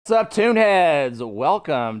What's up, Toon heads?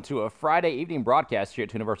 Welcome to a Friday evening broadcast here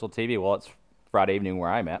at Universal TV. Well, it's Friday evening where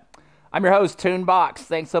I'm at. I'm your host, Toonbox.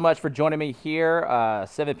 Thanks so much for joining me here,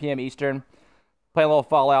 7 p.m. Eastern. Playing a little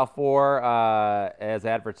Fallout 4 as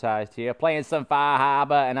advertised here. Playing some Fire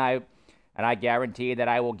Harbor, and I guarantee that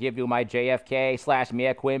I will give you my JFK slash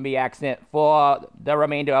Mia Quimby accent for the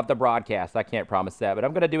remainder of the broadcast. I can't promise that, but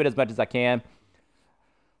I'm going to do it as much as I can.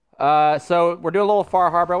 So we're doing a little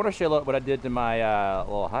Far Harbor. I want to show you what I did to my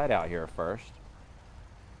little hideout here first.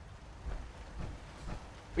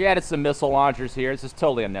 We added some missile launchers here. This is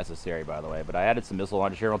totally unnecessary, by the way, but I added some missile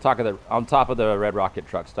launchers here on top of the Red Rocket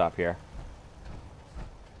truck stop here.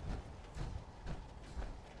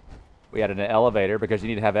 We added an elevator because you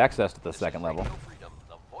need to have access to the second level.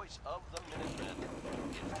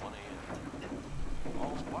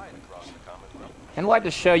 And I'd like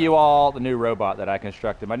to show you all the new robot that I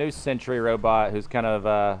constructed. My new Sentry robot who's kind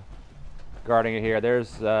of guarding it here.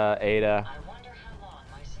 There's Ada. I wonder how long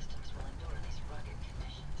my systems will endure these rugged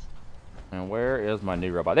conditions. And where is my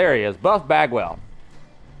new robot? There he is, Buff Bagwell.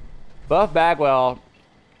 Buff Bagwell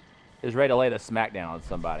is ready to lay the smackdown on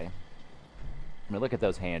somebody. I mean, look at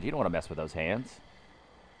those hands. You don't want to mess with those hands.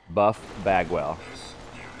 Buff Bagwell.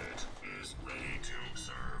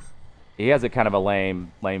 He has a kind of a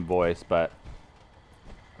lame voice, but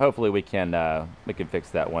hopefully we can fix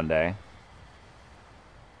that one day.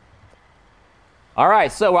 All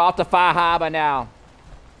right, so we're off to Fire Harbor now.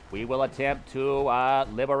 We will attempt to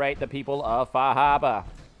liberate the people of Fire Harbor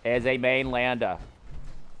as a mainlander.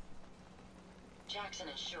 Jackson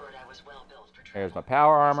ensured I was well built for travel. There's my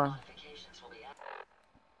power armor.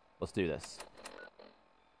 Let's do this.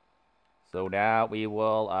 So now we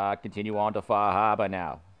will continue on to Fire Harbor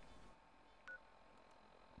now.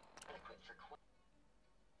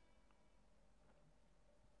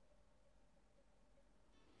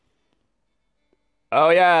 Oh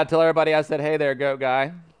yeah, tell everybody I said, hey there, goat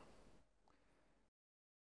guy.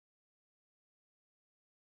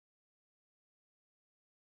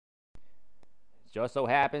 It just so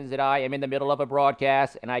happens that I am in the middle of a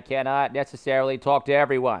broadcast and I cannot necessarily talk to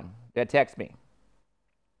everyone that texts me.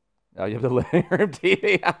 Oh, you have the living room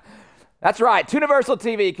TV? That's right, Universal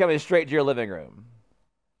TV coming straight to your living room.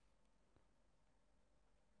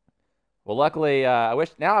 Well, luckily, I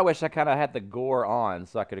wish I kind of had the gore on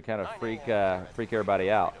so I could kind of freak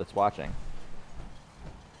everybody out that's watching.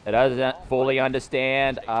 It doesn't fully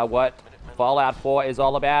understand what Fallout 4 is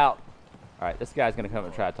all about. All right, this guy's gonna come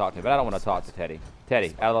and try to talk to me, but I don't want to talk to Teddy.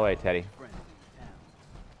 Teddy, out of the way, Teddy.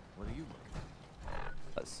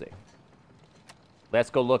 Let's see.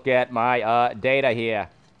 Let's go look at my data here.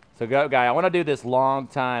 So, go guy, I want to do this long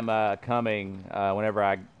time coming. Whenever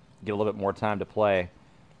I get a little bit more time to play.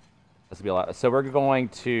 This will be a lot. So we're going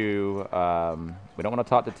to, we don't want to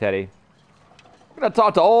talk to Teddy. We're going to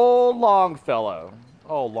talk to old Longfellow.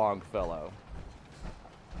 Old Longfellow.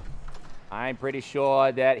 I'm pretty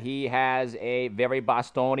sure that he has a very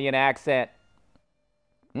Bostonian accent.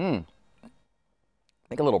 I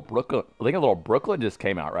think a little Brooklyn just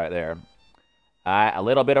came out right there. A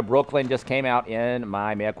little bit of Brooklyn just came out in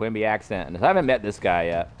my Mayor Quimby accent. And I haven't met this guy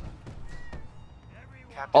yet.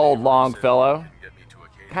 Old Longfellow.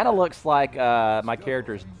 Kind of looks like my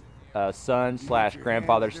character's son slash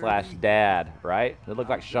grandfather slash dad, right? Does it look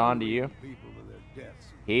like Sean to you?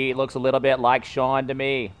 He looks a little bit like Sean to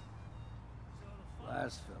me.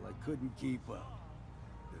 Last fella couldn't keep up.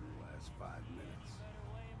 Didn't last 5 minutes.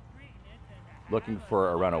 Looking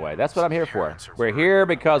for a runaway. That's what I'm here for. We're here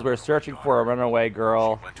because we're searching for a runaway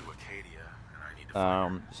girl.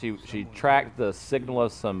 She tracked the signal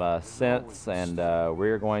of some scents, and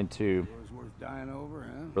we're going to. Dying over,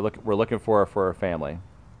 huh? We're looking for her for her family.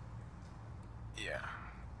 Yeah,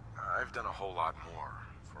 I've done a whole lot more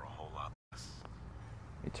for a whole lot less.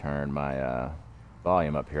 Let me turn my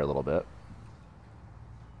volume up here a little bit.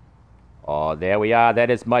 Oh, there we are.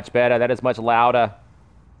 That is much better. That is much louder.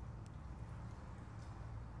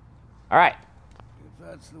 All right. If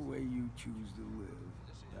that's the way you choose to live,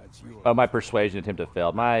 that's yours. Oh, my persuasion attempt have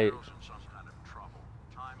failed.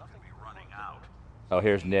 Oh,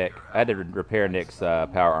 here's Nick. I had to repair Nick's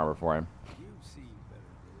power armor for him. You've seen better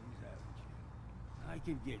days, haven't you? I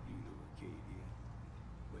can get you to Acadia,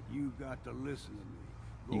 but you've got to listen to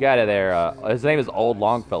me. You got it there. His name is Old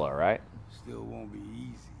Longfellow, right? Still won't be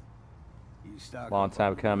easy. Long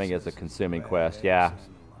time coming is a consuming quest. Yeah.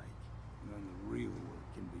 Then the real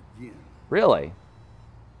work can begin. Really?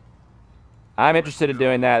 I'm interested in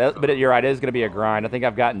doing that, but you're right. It is going to be a grind. I think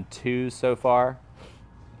I've gotten 2 so far.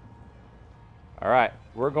 All right,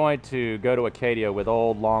 we're going to go to Acadia with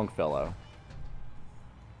old Longfellow.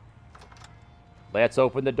 Let's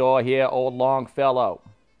open the door here, old Longfellow.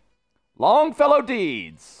 Longfellow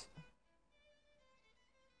Deeds.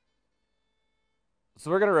 So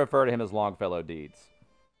we're going to refer to him as Longfellow Deeds.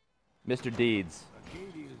 Mr. Deeds.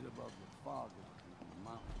 Acadia is above the fog line on the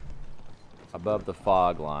mountain. Above the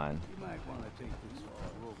fog line. You might want to take this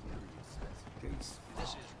all over. Takes This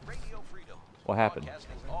is Radio Freedom. What happened?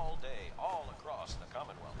 Broadcasting all day, all across the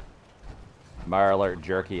Commonwealth. My Alert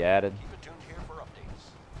jerky added. Keep it tuned here for updates.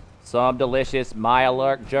 Some delicious My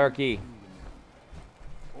Alert jerky.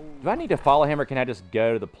 Do I need to follow him, or can I just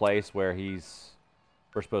go to the place where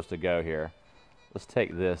we're supposed to go here? Let's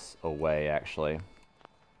take this away, actually.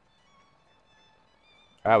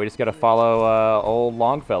 All right, we just got to follow old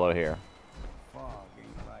Longfellow here. fog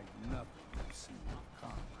ain't like nothing you see in the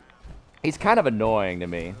concrete. He's kind of annoying to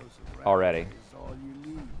me already. That's all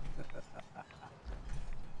you need.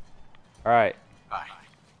 All right. Hi.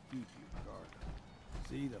 Keep your guard up.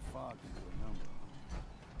 See, the fog can do a number on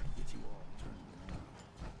you. Get you all turned around.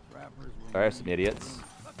 Trappers will There's some idiots.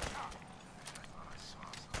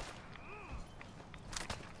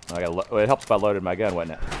 Well, it helps if I loaded my gun,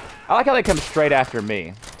 wouldn't it? I like how they come straight after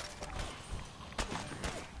me.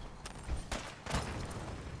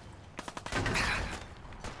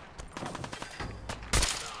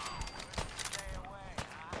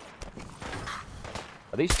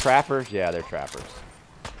 Are these trappers? Yeah, they're trappers.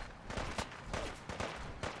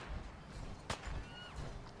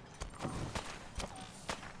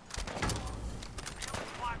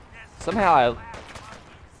 Somehow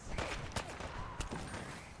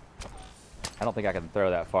I don't think I can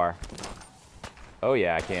throw that far. Oh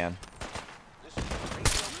yeah, I can.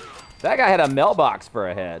 That guy had a mailbox for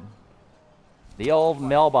a head. The old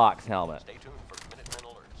mailbox helmet. Stay tuned for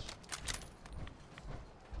Minutemen alerts.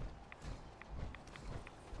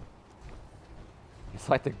 He's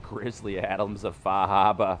like the Grizzly Adams of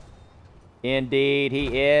Fahaba. Indeed,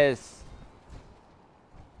 he is.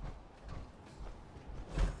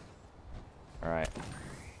 Alright.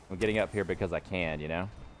 I'm getting up here because I can, you know?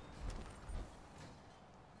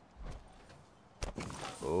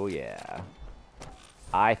 Oh, yeah.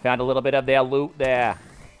 I found a little bit of their loot there.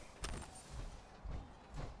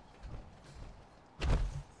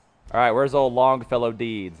 Alright, where's old Longfellow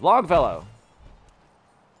Deeds? Longfellow!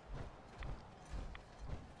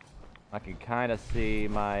 I can kind of see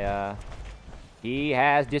my, he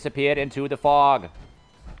has disappeared into the fog.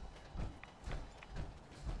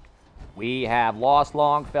 We have lost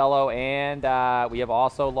Longfellow, and we have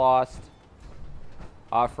also lost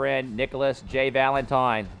our friend Nicholas J.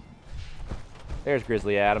 Valentine. There's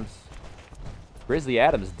Grizzly Adams. Grizzly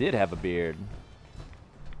Adams did have a beard.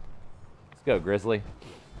 Let's go, Grizzly.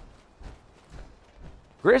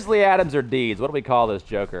 Grizzly Adams or Deeds? What do we call this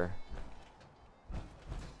joker?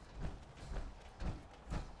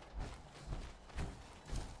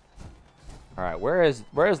 All right, where is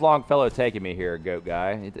Longfellow taking me here, goat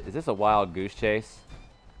guy? Is this a wild goose chase?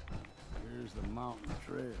 Here's the mountain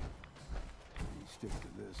trail. You stick to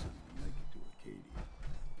this and make it to Acadia.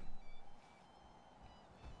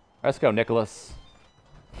 Let's go, Nicholas.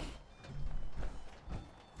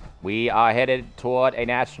 We are headed toward a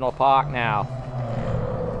national park now.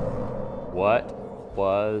 What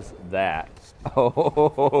was that?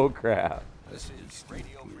 Oh, crap. This is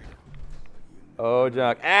Radio Freedom. Oh,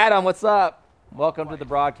 junk. Adam, what's up? Welcome to the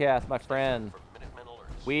broadcast, my friend. For Minutemen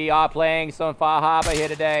alerts. We are playing some Fahaba here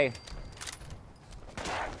today.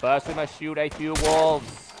 First, we must shoot a few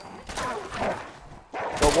wolves.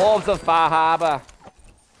 The wolves of Fahaba.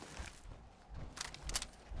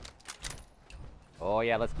 Oh,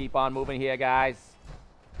 yeah, let's keep on moving here, guys.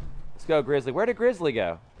 Let's go, Grizzly. Where did Grizzly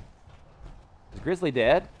go? Is Grizzly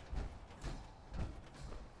dead?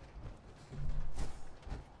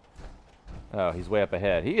 Oh, he's way up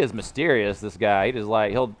ahead. He is mysterious, this guy. He just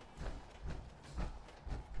like, he'll...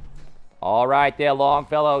 All right there,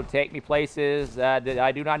 Longfellow. Take me places. I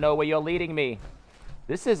do not know where you're leading me.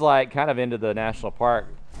 This is like kind of into the national park.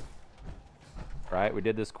 Right? We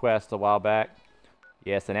did this quest a while back.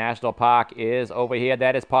 Yes, the national park is over here.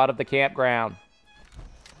 That is part of the campground.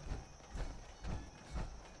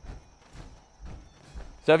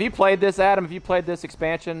 So have you played this, Adam? Have you played this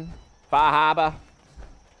expansion? Fahaba?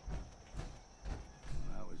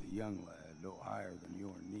 When I was a young lad, no higher than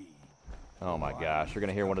your knee. Oh my gosh, you're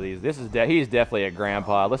gonna hear one of these. This is he's definitely a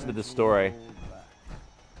grandpa. Listen to this story.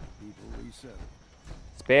 People resettled.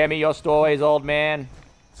 Spare me your stories, old man.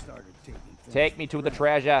 Started taking things Take me to the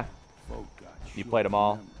treasure. Folk got You short played them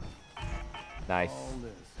all? memories. Nice. All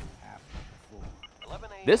this happened before. 11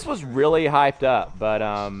 a.m. This was really hyped up, but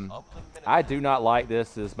of the I Minutemen. do not like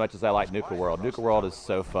this as much as I like Nuka World. Nuka World is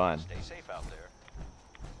so fun. Stay safe out there.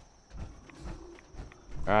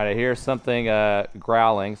 All right, I hear something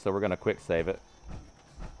growling, so we're going to quick save it.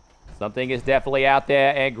 Something is definitely out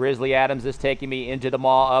there, and Grizzly Adams is taking me into the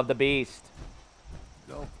Maw of the Beast.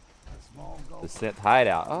 Go. Small go. The synth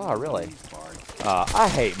hideout. Oh, really? I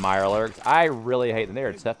hate Mirelurks. I really hate them.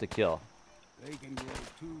 They're tough to kill. They can grow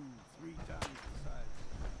 2-3 times the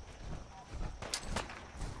size.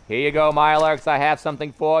 Here you go, Mirelurks. I have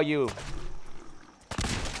something for you.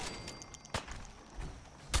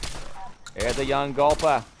 There's a young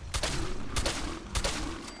Gulper.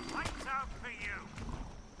 Lights out for you.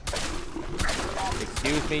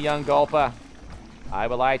 Excuse me, young Gulper. I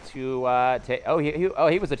would like to take... Oh,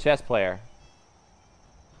 he was a chess player.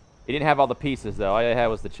 He didn't have all the pieces, though. All he had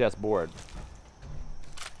was the chess board.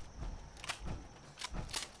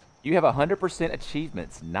 You have 100%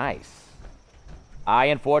 achievements. Nice. I,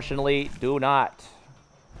 unfortunately, do not.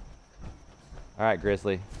 All right,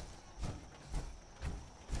 Grizzly.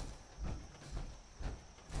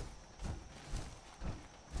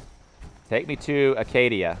 Take me to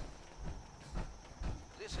Acadia.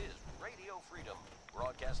 This is Radio Freedom,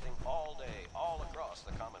 broadcasting all day, all across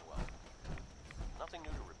the Commonwealth. Nothing new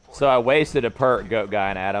to report. So I wasted a perk, Goat Guy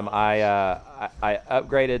and Adam. I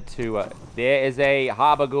upgraded to... there is a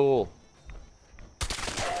Habagool.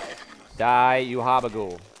 Die, you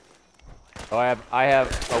Habagool. Oh, I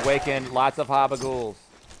have awakened lots of Habagools.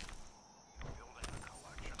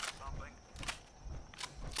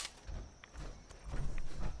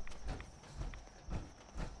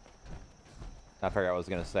 I forgot what I was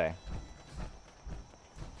going to say.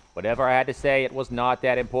 Whatever I had to say, it was not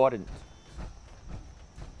that important.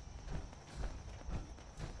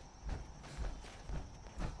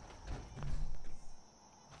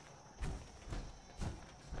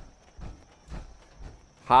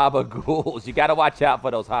 Habagools. You got to watch out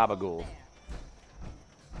for those Habagools.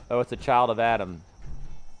 Oh, it's a child of Adam.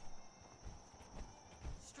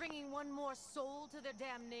 Stringing one more soul to their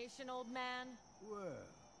damnation, old man. Well,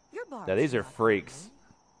 Your bar. Now, these are freaks.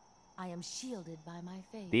 I am shielded by my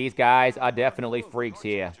faith. These guys are definitely freaks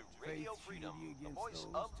here. To Radio Freedom, the voice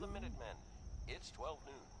of the Minutemen. It's 12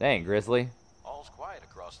 noon. Dang, Grizzly. All's quiet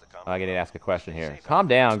across the Commonwealth. I need to ask a question here. Calm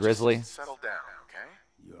down, Grizzly. Settle down, okay?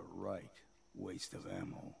 you're right. Waste of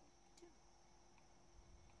ammo.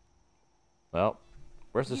 Well,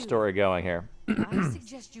 where's the story going here? I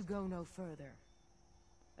suggest you go no further.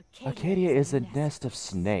 Acadia is a nest of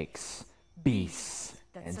snakes, beasts,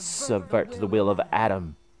 and subvert to the will of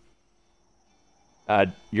Adam.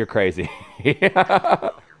 You're crazy. You're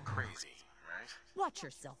crazy, right? Watch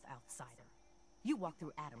yourself, outsider. You walk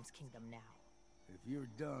through Adam's kingdom now. If you're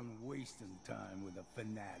done wasting time with a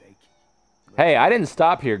fanatic, Hey, I didn't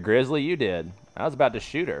stop here, Grizzly. You did. I was about to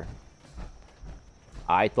shoot her.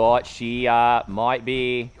 I thought she might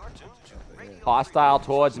be You're tuned to Radio hostile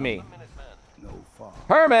Freedom, towards voice me. of the Minutemen. no far.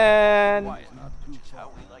 Herman! Quiet, Not too which is far. how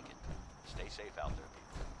we like it. Stay safe out there,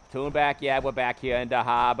 people. Toon back, yeah, we're back here in the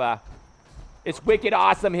harbor. It's wicked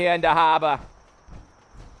awesome here in the harbor.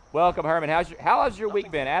 Welcome, Herman. How has your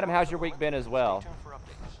week been? Adam, how's your week been as well? Stay tuned for updates.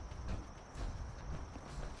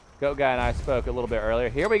 Goat Guy and I spoke a little bit earlier.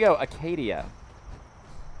 Here we go, Acadia.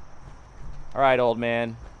 All right, old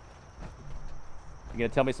man. You gonna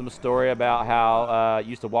tell me some story about how you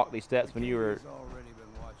used to walk these steps when you were... He's already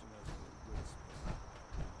been watching us for a good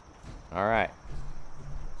spell. All right.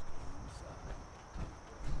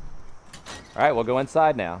 All right, we'll go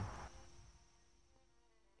inside now.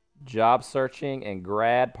 Job searching and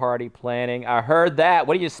grad party planning. I heard that.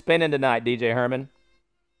 What are you spending tonight, DJ Herman?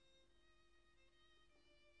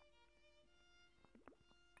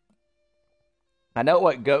 I know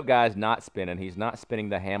what Goat Guy's not spinning. He's not spinning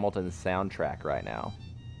the Hamilton soundtrack right now.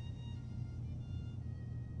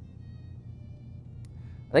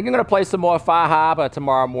 I think I'm going to play some more Fi Haba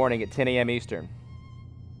tomorrow morning at 10 a.m. Eastern.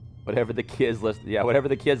 Whatever the kids listen, yeah, whatever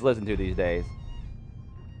the kids listen to these days.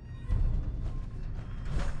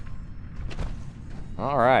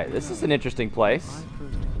 All right, this is an interesting place.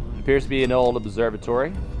 Appears to be an old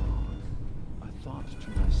observatory. I thought to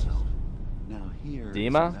myself, now here is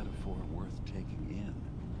Dima? a metaphor worth taking in.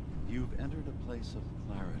 You've entered a place of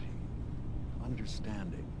clarity,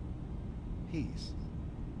 understanding, peace.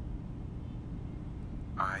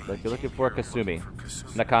 Look, you're looking for Kasumi.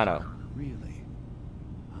 Nakano Really?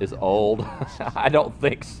 is old. I don't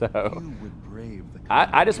think so. You would brave the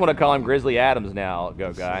I just want to call him Grizzly Adams now,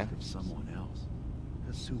 Goat Guy. of someone else.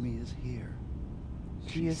 Kasumi is here.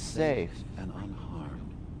 She is safe. and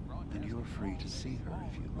unharmed, and you're free to see her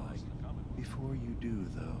if you like. Before you do,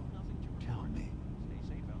 though, tell me.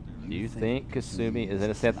 Do you think Kasumi is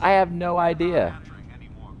innocent? I have no idea.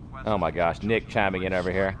 Oh my gosh, Nick chiming in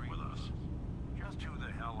over here. Just who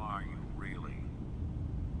the hell are you, really?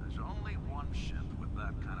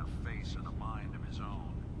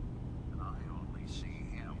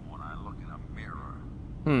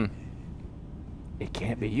 It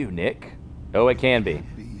can't be you, Nick. Oh, it can be.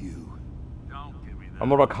 Be you. Don't give me that. A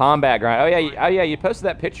Mortal Kombat grind. Oh yeah, you posted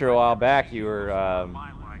that picture a while back. You were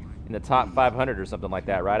My life. in the top 500 or something like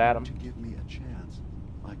that, right, Adam? To give me a chance,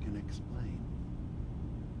 I can explain.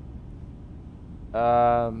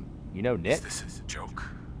 You know Nick? This is a joke.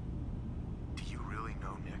 Do you really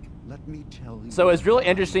know Nick? Let me tell you. So it's really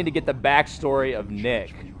interesting to get the backstory of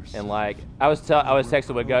Nick. And like I was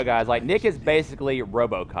texting with Go guys, like Nick is basically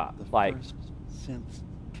RoboCop, The like first synth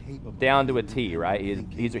capable down to a of T, right? He is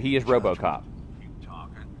thinking RoboCop. Keep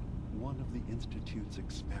talking. One of the Institute's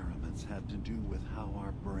experiments had to do with how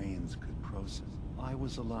our brains could process. I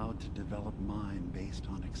was allowed to develop mine based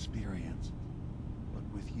on experience. But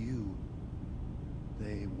with you,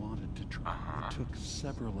 they wanted to try. It took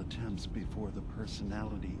several attempts before the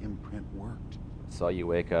personality imprint worked. Saw you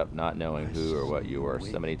wake up not knowing I who or what saw you were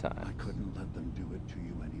wake so many up. I times. couldn't let them do it to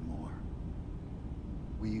you anymore.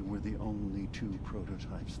 We were the only two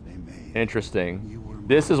prototypes they made. Interesting. You were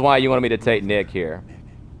This is why you wanted me to take Nick Nick. here.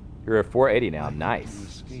 You're at 480 now. I had to Nice.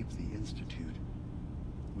 escape the Institute.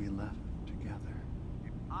 We left together.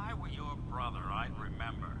 If I were your brother, I'd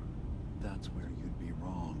remember. That's where you'd be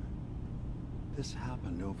wrong. This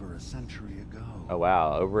happened over a century ago. Oh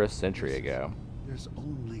wow, over a century ago. There's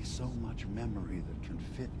only so much memory that can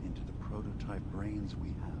fit into the prototype brains we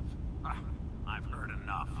have. Ah, I've heard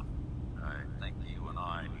enough. I think you and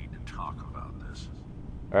I need to talk about this.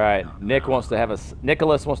 All right, Nicholas wants to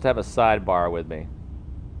have a sidebar with me.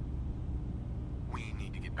 We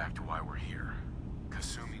need to get back to why we're here.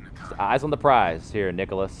 Kasumi Nakai. Eyes on the prize here,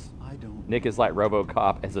 Nicholas. I don't. Nick is like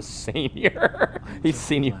RoboCop as a senior. I'm He's so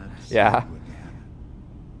senior. glad to see Yeah. you again.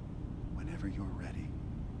 Whenever you're ready,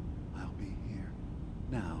 I'll be here.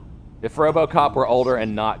 Now. If RoboCop were older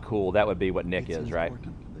and not cool, that would be what Nick it's is, right?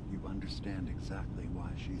 important that you understand exactly why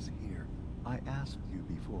she's here. I asked you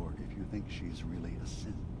before if you think she's really a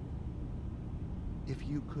synth. If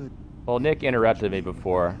you could. Well, Nick interrupted me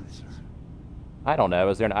before. Answer. I don't know.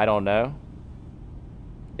 Is there an I don't know?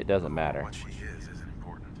 It doesn't matter. What she is isn't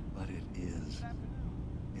important. But it is.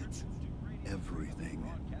 It's everything.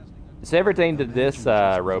 It's everything to this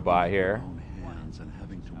Imagine just robot looking at your here. own hands and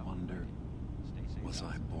having to wonder, was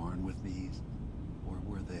I born with these, or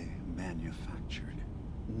were they manufactured?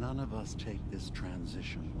 None of us take this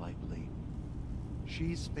transition lightly.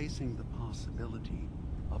 She's facing the possibility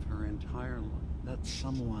of her entire life, that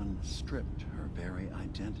someone stripped her very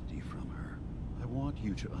identity from her. I want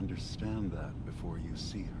you to understand that before you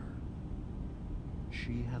see her.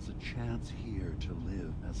 She has a chance here to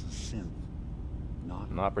live as a synth,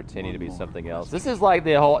 Not pretending to be one more something else. question.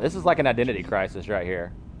 This is like an identity crisis right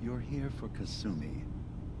here. You're here for Kasumi,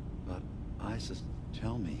 but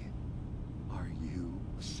tell me, are you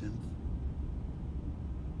a synth?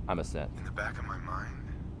 I'm a synth. In the back of my mind,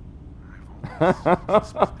 I've always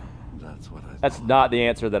suspected. That's what I That's thought. not the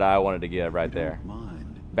answer that I wanted to give right You there. don't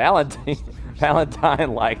mind. Valentine,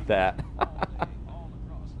 Valentine liked that. All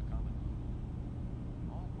across the Commonwealth.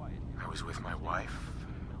 All quiet here. I was with my wife.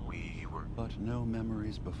 We were. But no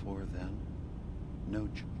memories before then? No,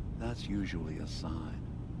 that's usually a sign.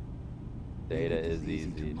 Data It is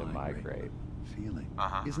easy to migrate. Feeling.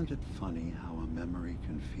 Uh-huh. Isn't it funny how a memory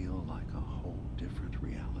can feel like a whole different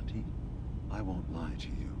reality? I won't lie to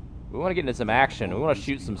you. We want to get into some action. We want to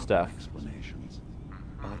shoot some stuff. Explanations.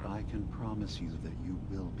 But I can promise you that you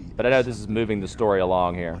will be. But I know this is moving the story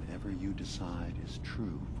along here. Whatever you decide is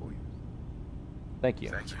true for you. Thank you.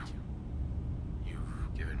 Thank you.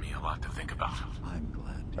 You've given me a lot to think about. I'm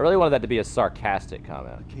glad. I really wanted that to be a sarcastic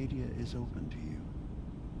comment. Acadia is open to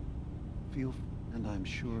you. And I'm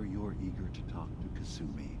sure you're eager to talk to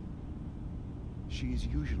Kasumi. She's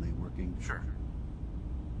usually working. Sure.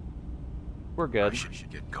 We're good. I should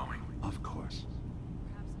get going. Of course.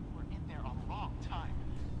 Perhaps we're in there a long time.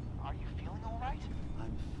 Are you feeling all right?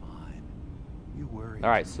 I'm fine. You worry. All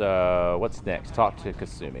right, so what's next? Talk to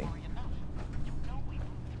Kasumi. Worry enough. You know we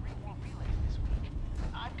moved 3 more relays this week.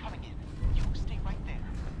 I'm coming in. You stay right there.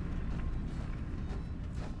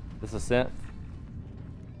 This is synth.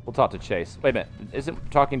 We'll talk to Chase. Wait a minute.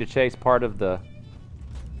 Isn't talking to Chase part of the...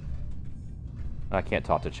 I can't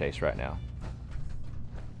talk to Chase right now.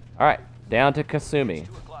 All right, down to Kasumi.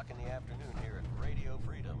 2 o'clock in the afternoon here at Radio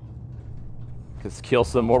Freedom. Cause kill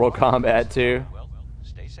some Mortal Kombat too. Well,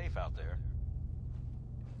 stay safe out there.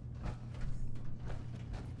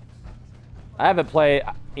 I haven't played.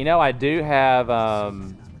 You know, I do have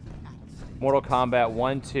Mortal Kombat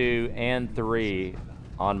 1, 2, and 3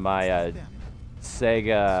 on my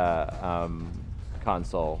Sega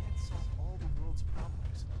console. Solve all the world's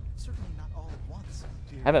problems. Certainly not all at once.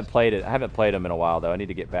 upstairs. I haven't played it. I haven't played them in a while though. I need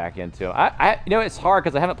to get back into them. You know, it's hard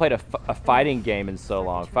because I haven't played a fighting game in so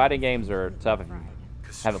long. Fighting games are tough if you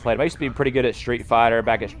haven't played them. I used to be pretty good at Street Fighter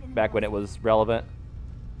back when it was relevant.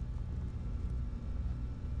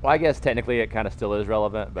 Well, I guess technically it kind of still is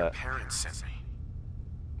relevant, but Parents sent me.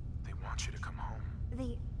 They want you to come home.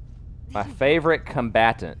 my favorite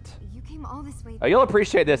combatant. You came all this way. Oh, you'll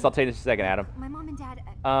appreciate this. I'll tell you in just a second, Adam. My mom and dad.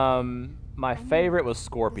 My favorite was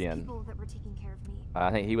Scorpion. People that were taking care of me. I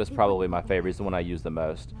think he was probably my favorite. He's the one I used the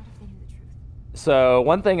most. Not if they knew the truth. So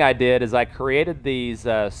one thing I did is I created these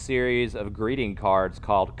series of greeting cards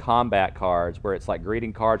called combat cards, where it's like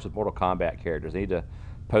greeting cards with Mortal Kombat characters. I need to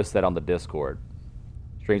post that on the Discord.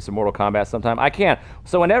 Stream some Mortal Kombat sometime. I can.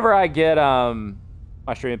 So whenever I get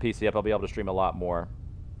my streaming PC up, I'll be able to stream a lot more.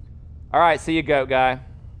 All right, see you, goat guy.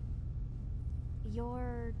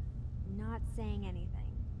 You're not saying anything.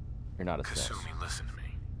 You're not a synth. Kasumi, listen to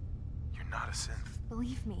me. You're not a synth.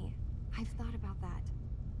 Believe me, I've thought about that.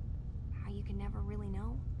 How you can never really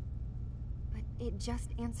know. But it just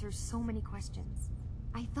answers so many questions.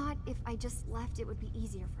 I thought if I just left, it would be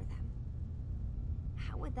easier for them.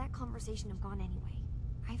 How would that conversation have gone anyway?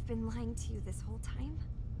 I've been lying to you this whole time.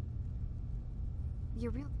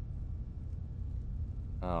 You're real.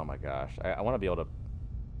 Oh my gosh, I want to be able to.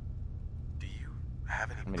 Do you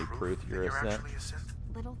have any proof that you're a synth? actually a synth?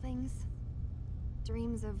 Little things.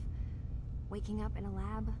 Dreams of waking up in a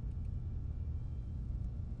lab.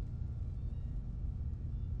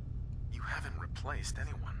 You haven't replaced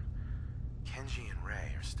anyone. Kenji and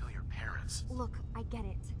Rei are still your parents. Look, I get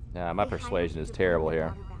it. Yeah, my They hired persuasion me is to bring terrible my here.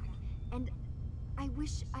 daughter back, and I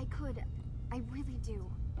wish I could. I really do.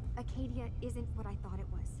 Acadia isn't what I thought it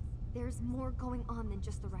was. There's more going on than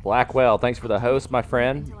just the refuge. Blackwell, thanks for the host, my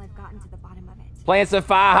friend. Until I've gotten to the bottom of it. Playing some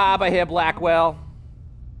Fahaba here, Blackwell.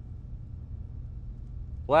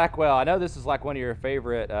 Blackwell, I know this is like one of your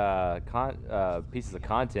favorite pieces of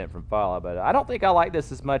content from Fallout, but I don't think I like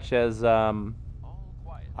this as much as I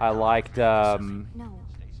liked. No,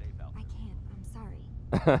 I can't. I'm sorry.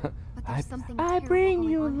 But there's something I terrible bring going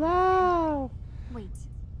you on here. love. Wait.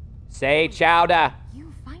 Say chowder.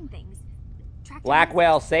 You find things. Track down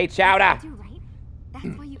Blackwell, answers. say That's what chowder. you do, right? That's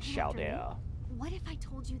why you came after me? Chowder. What if I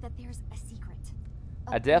told you that there's a secret?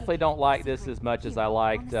 I definitely don't like this as much as I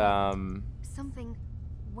liked. Something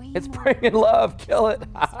way It's more bringing love. Kill it.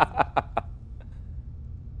 important.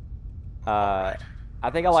 I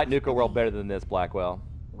think I like Nuka World better than this, Blackwell.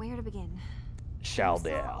 Where to begin?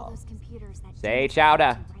 Chowder. Say Say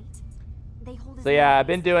chowder. They hold his So yeah, I've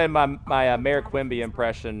memories. been doing my Mayor Quimby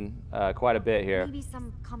impression quite a bit here. Maybe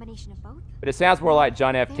some combination of both. But it sounds more like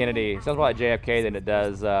John F. Kennedy. It sounds more like JFK than it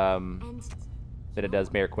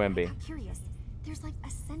does Mayor Quimby. I'm curious. There's like a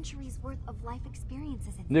century's worth of life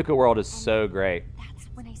experiences in Nuka World is so great. That's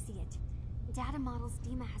when I see it. Data models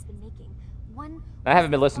Dima has been making. One I haven't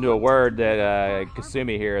been listening to a word that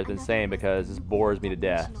Kasumi here has been saying because this bores me to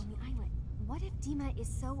death. What if Dima is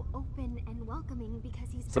so open and welcoming because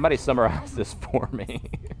he's Somebody actually summarize home? this for me.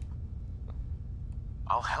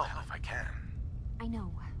 I'll help if I can. I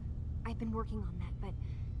know. I've been working on that, but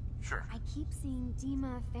Sure. I keep seeing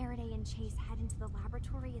Dima, Faraday, and Chase head into the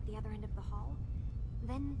laboratory at the other end of the hall.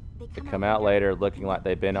 Then they They come out later looking like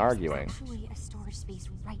they've been arguing. There's actually a storage space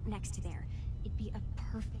right next to there. It'd be a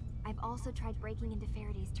perfect. I've also tried breaking into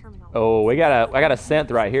Faraday's terminal. Oh, I got a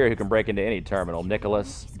synth right here who can break into any terminal.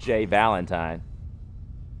 Nicholas J. Valentine.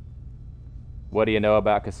 What do you know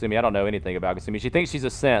about Kasumi? I don't know anything about Kasumi. She thinks she's a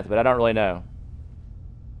synth, but I don't really know.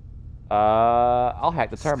 I'll hack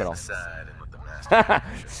the terminal. Step aside and let the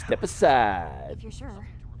master Step aside. If you're sure,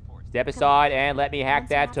 Step aside and let me hack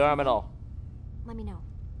that terminal. let me know.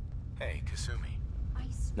 Hey, Kasumi.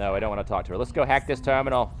 No, I don't want to talk to her. Let's go hack this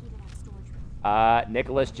terminal.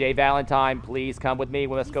 Nicholas J. Valentine, please come with me.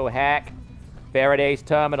 Let's go hack Faraday's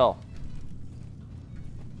terminal.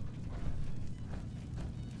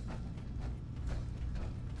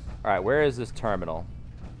 All right, where is this terminal?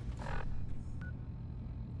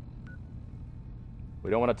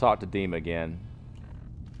 We don't want to talk to Dima again.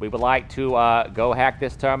 We would like to go hack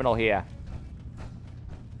this terminal here.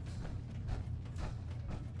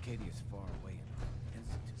 Acadia's far away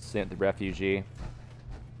enough. Sent the refugee.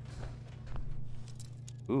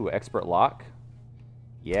 Ooh, expert lock.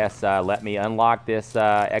 Yes, let me unlock this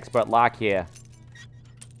expert lock here.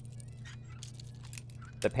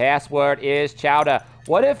 The password is chowder.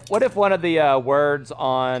 What if one of the words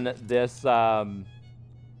on this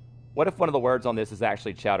what if one of the words on this is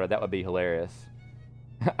actually chowder? That would be hilarious.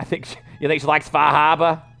 I think you think she likes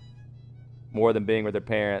Fahaba more than being with her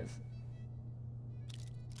parents.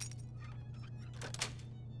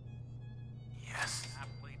 Yes.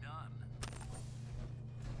 Aptly done.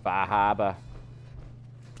 Far Harbor.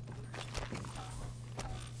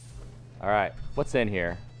 All right, what's in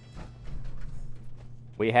here?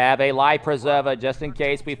 We have a life preserver just in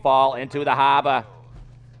case we fall into the harbor.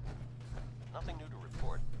 Nothing new to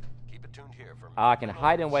report. Keep it tuned here for I can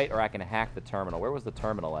hide and wait, or I can hack the terminal. Where was the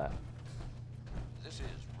terminal at? This is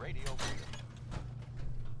Radio Freedom.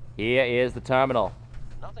 Here is the terminal.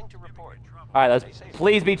 Nothing to report. All right, let's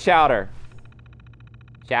please be Chowder.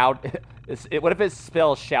 What if it's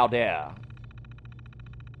spelled Chowder?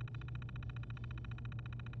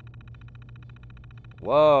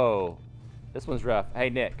 Whoa. This one's rough. Hey,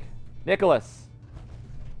 Nicholas,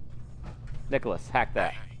 hack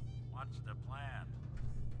that. Hey, what's the plan?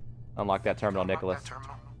 Unlock that terminal, Nicholas. That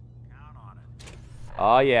terminal? Count on it.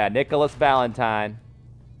 Oh, yeah, Nicholas Valentine.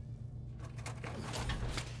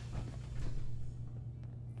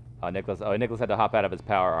 Oh, Nicholas had to hop out of his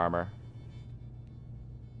power armor.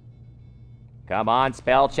 Come on,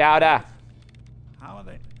 spell Chowder. How are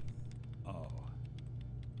they? Oh.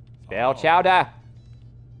 Spell Chowder.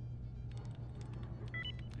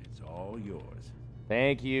 It's all yours.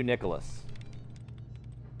 Thank you, Nicholas.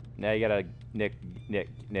 Now you gotta, Nick.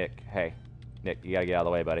 Hey, Nick, you gotta get out of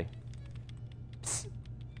the way, buddy. Psst.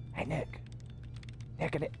 Hey, Nick.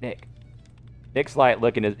 Nick's like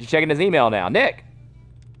he's checking his email now. Nick.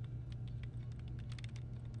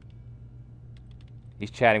 He's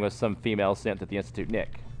chatting with some female simp at the Institute.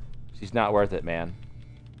 Nick, she's not worth it, man.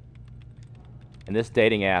 And this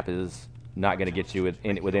dating app is not going to get you with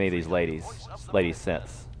any of these ladies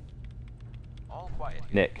since. All quiet here.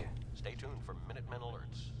 Nick. Stay tuned for Minutemen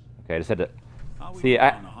alerts. Okay, I just had to How we see. doing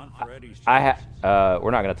on the hunt for Eddie's We're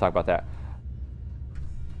not going to talk about that.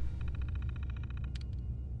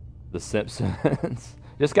 The Simpsons.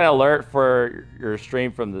 Just got an alert for your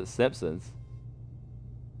stream from The Simpsons.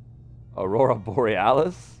 Aurora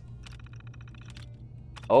Borealis?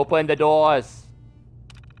 Open the doors.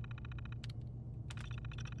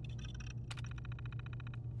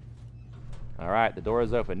 All right, the door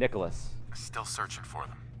is open. Nicholas. Still searching for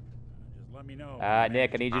them. Just let me know.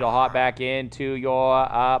 Nick, I need you to hop back into your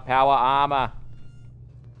power armor.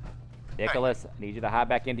 Nicholas, I need you to hop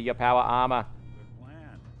back into your power armor. Good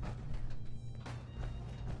plan.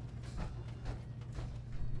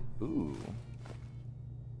 Ooh.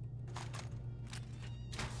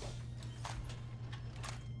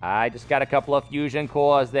 I just got a couple of fusion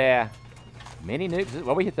cores there. Mini nukes.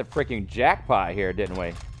 Well, we hit the freaking jackpot here, didn't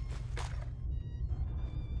we?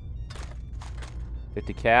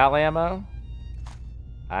 50 cal ammo.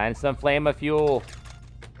 And some flame of fuel.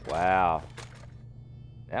 Wow.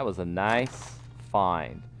 That was a nice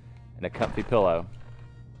find. And a comfy pillow.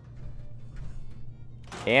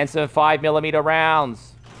 And some 5mm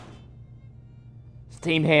rounds.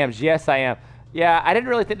 Steamed hams. Yes, I am. Yeah, I didn't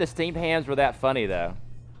really think the steamed hams were that funny, though.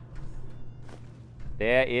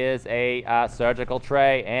 There is a surgical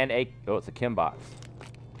tray and a... Oh, it's a Kim box.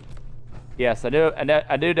 Yes, I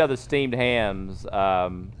knew the steamed hams.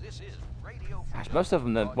 This is Radio Gosh,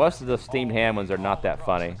 Freedom. most of the steamed ham ones are not that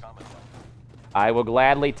funny. I will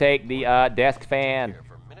gladly take the desk fan. Here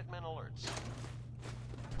for Minutemen alerts.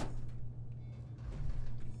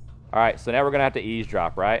 All right, so now we're gonna have to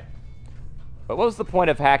eavesdrop, right? But what was the point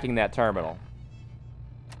of hacking that terminal?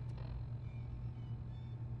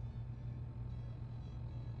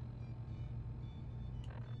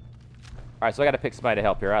 All right, so I got to pick somebody to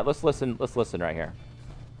help here. All right, let's listen. Let's listen right here.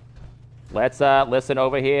 Let's listen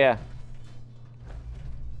over here.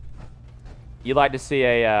 You'd like to see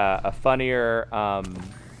a funnier?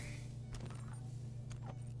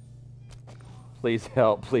 Please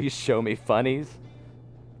help. Please show me funnies.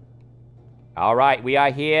 All right, we are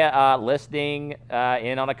here listening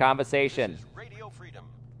in on a conversation. This is Radio Freedom.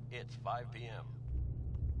 It's 5 p.m.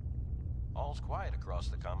 All's quiet across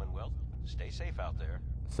the Commonwealth. Stay safe out there.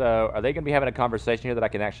 So, are they going to be having a conversation here that I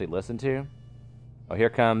can actually listen to? Oh, here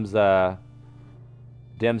comes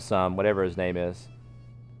Dim Sum, whatever his name is.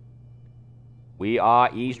 We are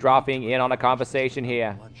eavesdropping in on a conversation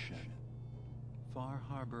here. Bloodshed. Far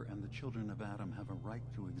Harbor and the children of Adam have a right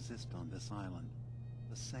to exist on this island,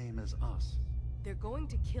 the same as us. They're going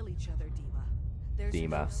to kill each other, Dima. There's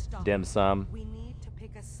Dima. no stopping. Dim Sum. We need to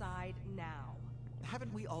pick a side now.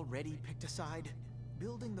 Haven't we already picked a side?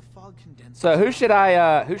 Building the fog condenser. So who should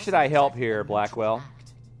I help here, Blackwell?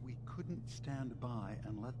 We couldn't stand by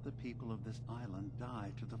and let the people of this island die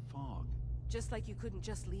to the fog. Just like you couldn't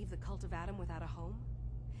just leave the Cult of Adam without a home?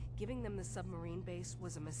 Giving them the submarine base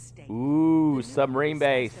was a mistake. Ooh, The new submarine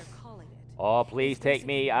base, as base. they're calling it, Oh, please is take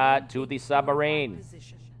me basically to the one submarine.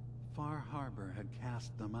 position. Far Harbor had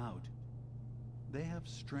cast them out. They have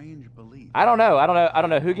strange beliefs. I don't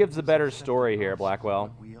know who gives the better story here,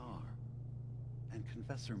 Blackwell. We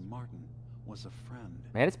Professor Martin was a friend.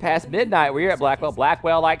 Man, it's past midnight. We're here at Blackwell.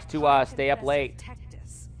 Blackwell likes to stay up late.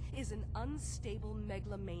 Tectus is an unstable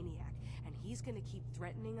megalomaniac, and he's gonna keep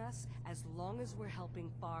threatening us as long as we're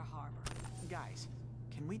helping Far Harbor. Guys,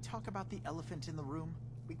 can we talk about the elephant in the room?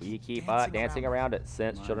 We keep dancing around it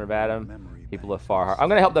since My Children of Adam, memory people of bank Far is Harbor. I'm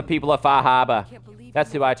going to help the people of Far Harbor. Can't believe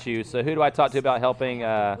That's who I choose. So who do I talk to about helping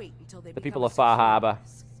the people of Far Harbor?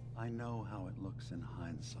 I know how it looks in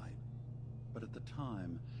hindsight, but at the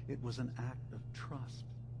time, it was an act of trust.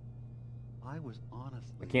 I was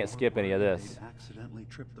honestly. I can't skip any of this. they'd accidentally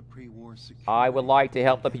tripped the pre-war security. I would like to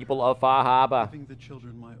help the people of Far Harbor. Giving the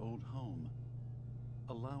children my old home,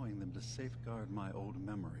 allowing them to safeguard my old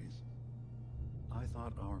memories. I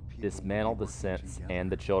thought our people Dismantle the would be working sense together.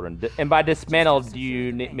 and the children. And by dismantle, do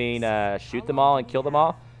you mean shoot them all and kill them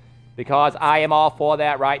all? Because I am all for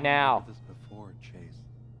that right now. This before, Chase.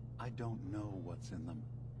 I don't know what's in them.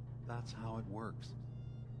 That's how it works.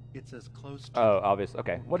 It's as close to Oh, obvious.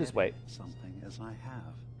 Okay, we'll just wait. something as I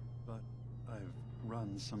have, but I've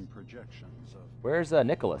run some projections of Where's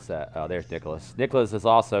Nicholas at? Oh, there's Nicholas. Nicholas has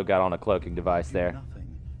also got on a cloaking device there.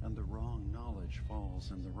 nothing, and the wrong knowledge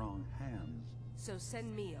falls in the wrong hands. So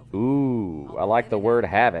send me over. Ooh, I like the word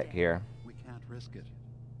havoc here. We can't risk it.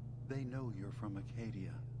 They know you're from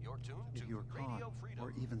Acadia. You're tuned If to you're caught Radio Freedom.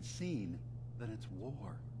 or even seen, then it's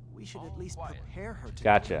war. We should at least prepare her to.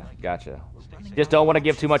 Gotcha, gotcha. Just don't want to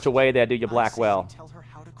give too much away there, do you, Blackwell? Tell her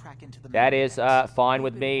how to crack into the That is fine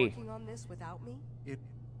with You've been me. working on this without me? It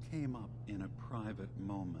came up in a private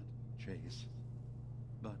moment, Chase.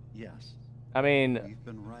 But yes, I mean, we've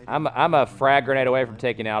been writing I'm a frag grenade away from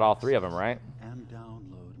taking out all three of them, right? and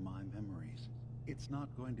download my memories. It's not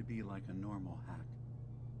going to be like a normal hack.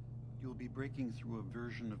 You'll be breaking through a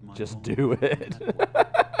version of my Just own do it.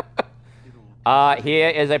 It'll Here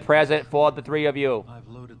is a present for the three of you. I've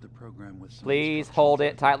loaded the program with some Please instructions hold on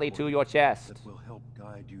it tightly the to board your chest. that will help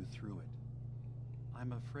guide you through it.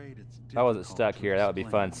 I'm afraid it's If I wasn't difficult stuck to here, that would be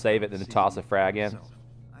explain fun. Save it, without then toss a seeing frag in. yourself.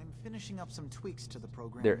 I'm finishing up some tweaks to the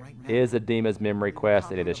program There right now. is a Dima's memory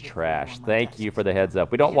quest, and it is trash. Thank you for the heads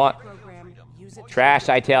up. We don't want Program, use it trash,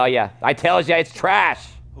 I tell ya. I tells ya it's trash.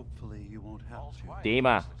 Hopefully you won't have to.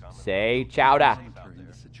 Dima, say chowder. Monitoring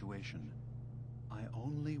the situation. I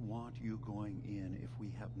only want you going in if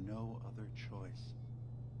we have no other choice.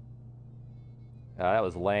 That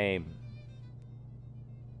was lame.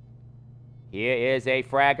 Here is a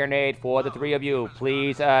frag grenade for the three of you.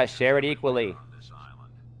 Please share it equally. On this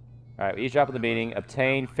island. All right, eavesdrop on the meeting.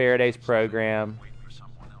 Obtain Faraday's program. Wait for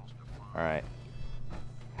someone else to find. All right.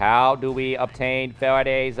 How do we obtain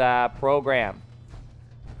Faraday's program?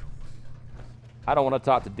 I don't want to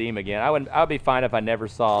talk to Dima again. I would be fine if I never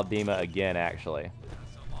saw Dima again, actually.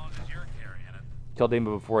 So long as you're carrying it. Kill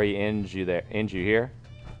Dima before he ends you there. Ends you here.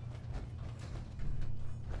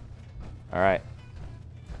 All right.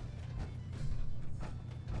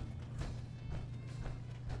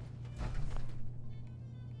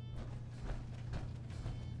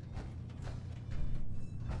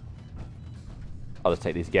 I'll just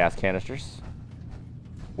take these gas canisters.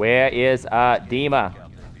 Where is Dima? Out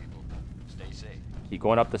there, people. Stay safe. Keep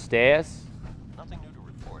going up the stairs. Nothing new to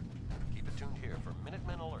report. Keep it tuned here for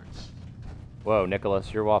Minutemen alerts. Whoa,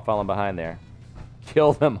 Nicholas, you're falling behind there.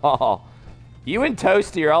 Kill them all. You and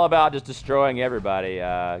Toasty are all about just destroying everybody,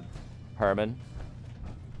 Herman.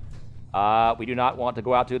 We do not want to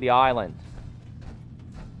go out to the island.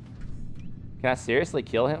 Can I seriously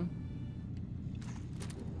kill him?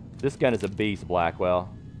 This gun is a beast,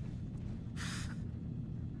 Blackwell.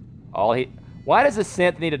 Why does a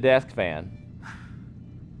synth need a desk fan?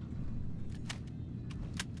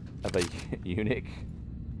 Of a eunuch?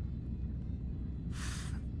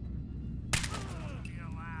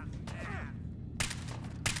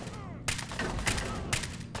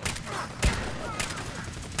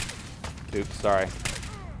 Oops, sorry.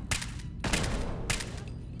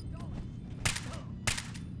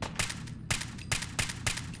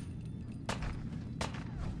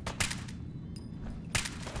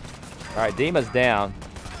 All right, Dima's down.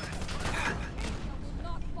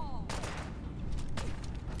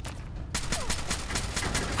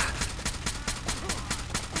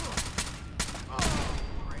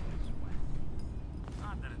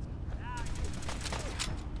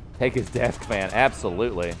 Take his desk fan,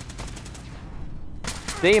 absolutely.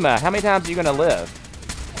 Dima, how many times are you gonna live?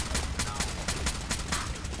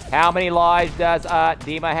 How many lives does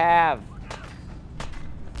Dima have?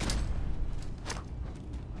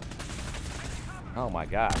 Oh my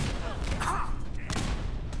god.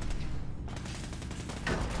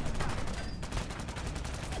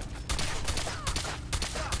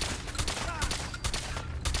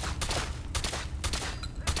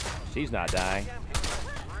 She's not dying.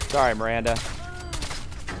 Sorry, Miranda. Stay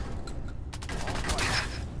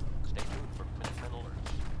tuned for Minutemen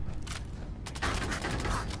alerts.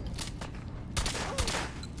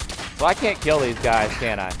 So I can't kill these guys,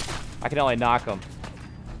 can I? I can only knock them.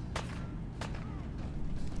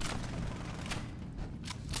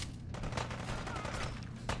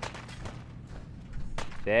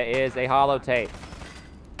 There is a holotape.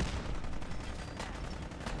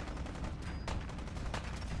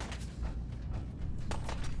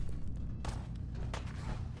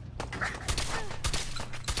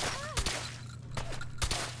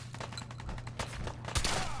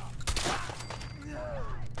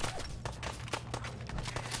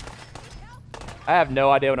 I have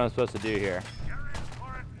no idea what I'm supposed to do here.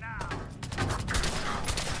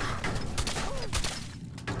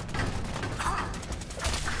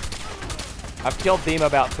 I've killed Dima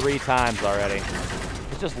about 3 times already.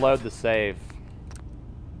 Let's just load the save.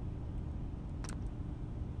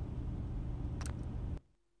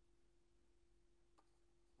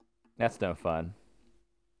 That's no fun.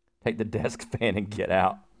 Take the desk fan and get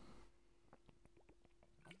out.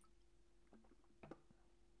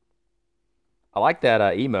 I like that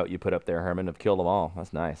emote you put up there, Herman, of kill them all.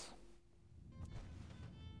 That's nice.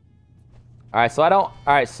 All right, so All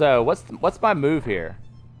right, so what's my move here?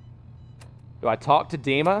 Do I talk to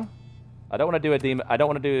Dima? I don't want to do a Dima. I don't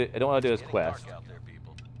want to do his quest. Out there,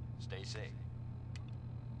 people. Stay safe.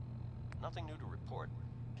 Nothing new to report.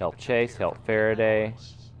 Help Chase. Help Faraday.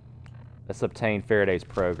 Let's obtain Faraday's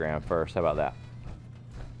program first. How about that?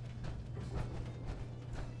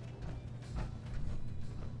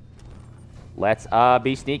 Let's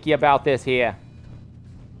be sneaky about this here.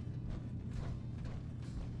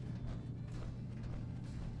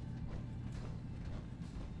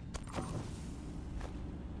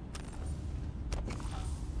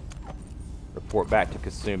 Report back to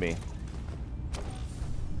Kasumi.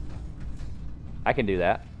 I can do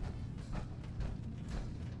that.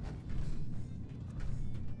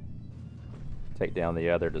 Take down the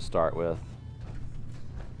other to start with.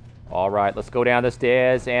 All right, let's go down the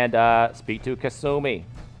stairs and speak to Kasumi.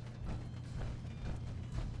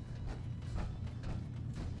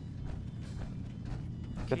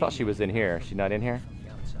 I thought she was in here. Is she not in here?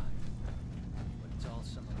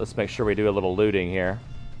 Let's make sure we do a little looting here.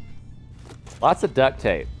 Lots of duct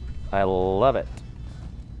tape. I love it.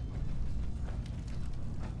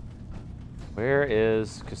 Where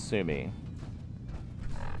is Kasumi?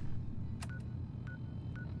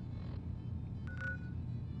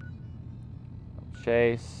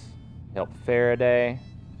 Chase. Help Faraday.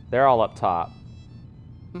 They're all up top.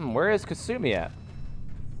 Where is Kasumi at?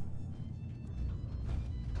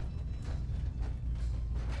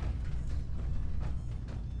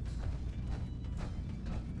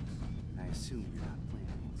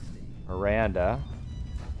 Miranda.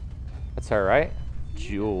 That's her, right?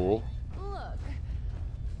 Jewel. Look.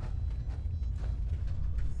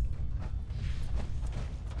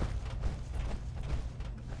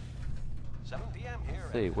 7 p.m. here.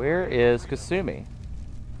 Let's see, where is Kasumi?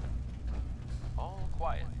 All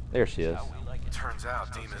quiet. There she is. Turns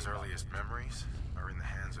out Dima's earliest memories are in the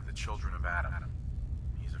hands of the children of Adam.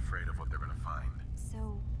 He's afraid of what they're gonna find.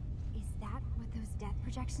 So, is that what those death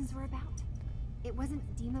projections were about? It wasn't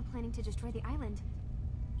Dima planning to destroy the island.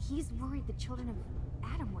 He's worried the children of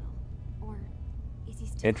Adam will. Or is he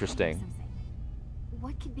still interesting? Something?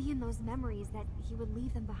 What could be in those memories that he would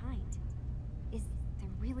leave them behind? Is there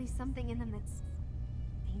really something in them that's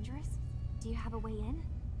dangerous? Do you have a way in?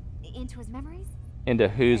 Into his memories? Into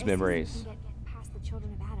whose As soon as memories? we can get past the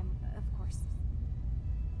children of Adam, of course.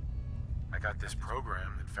 I got this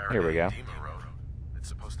program that Faraday Here we go. and Dima wrote. It's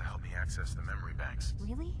supposed to help me access the memory banks.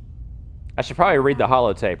 Really? I should probably read the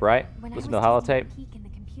holotape, right? When Listen I to the was taking holotape. a peek in the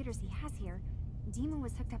computers he has here, Dima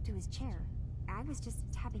was hooked up to his chair. I was just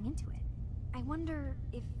tapping into it. I wonder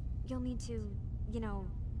if you'll need to, you know,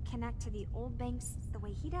 connect to the old banks the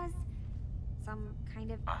way he does. Some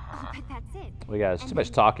kind of... Oh, but that's it. We got too And much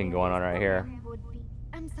then talking going Faraday on right here. would be...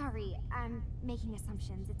 I'm sorry, I'm making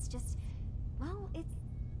assumptions. It's just... Well, it's...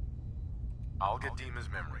 I'll get Dima's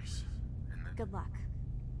memories. And then Good luck.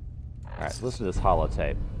 Alright, listen to this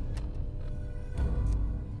holotape.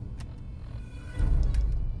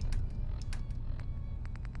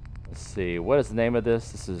 Let's see, what is the name of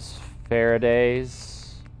this? This is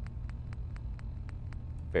Faraday's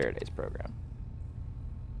program.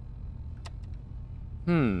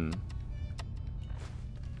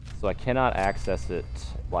 So I cannot access it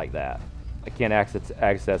like that. I can't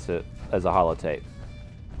access it as a holotape.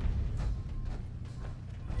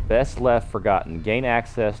 Best left forgotten. Gain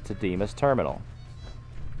access to Dima's terminal.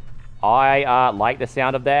 I like the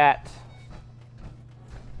sound of that.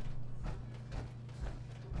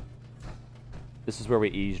 This is where we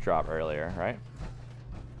eavesdrop earlier, right?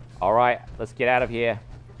 All right, let's get out of here.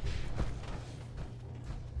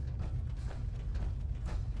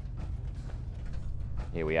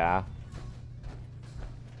 Here we are.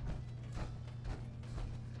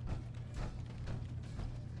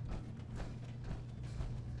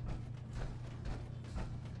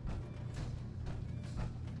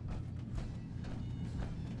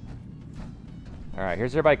 All right,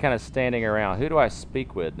 here's everybody kind of standing around. Who do I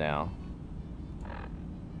speak with now?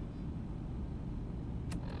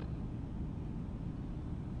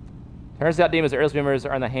 Turns out demons' earliest memories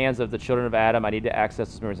are in the hands of the children of Adam. I need to access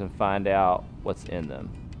those memories and find out what's in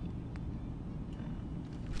them.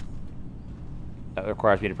 That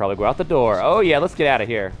requires me to probably go out the door. Oh yeah, let's get out of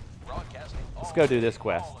here. Let's go do this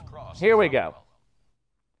quest. Here we go.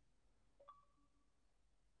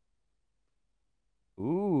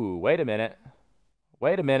 Ooh, wait a minute.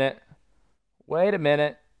 Wait a minute. Wait a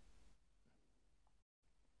minute.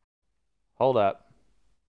 Hold up.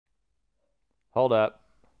 Hold up.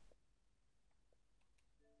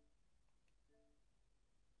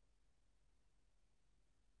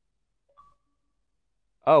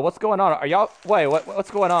 Oh, what's going on? Are y'all... Wait,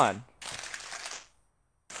 what's going on?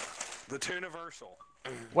 The Tooniversal.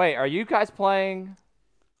 Wait, are you guys playing...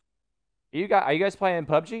 Are you guys playing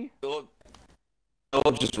PUBG? Philip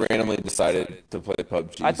just randomly decided to play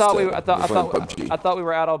PUBG. I thought we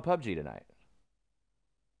were out on PUBG tonight.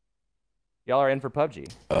 Y'all are in for PUBG.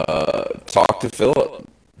 Talk to Philip.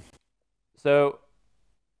 So,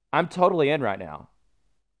 I'm totally in right now.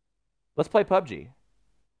 Let's play PUBG.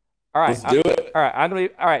 All right, let's do it. All right,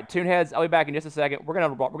 all right, Toonheads. I'll be back in just a second. We're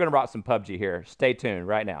gonna rock some PUBG here. Stay tuned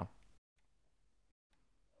right now.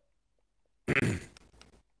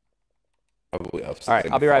 Probably all right,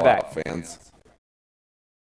 I'll be right back. Fans.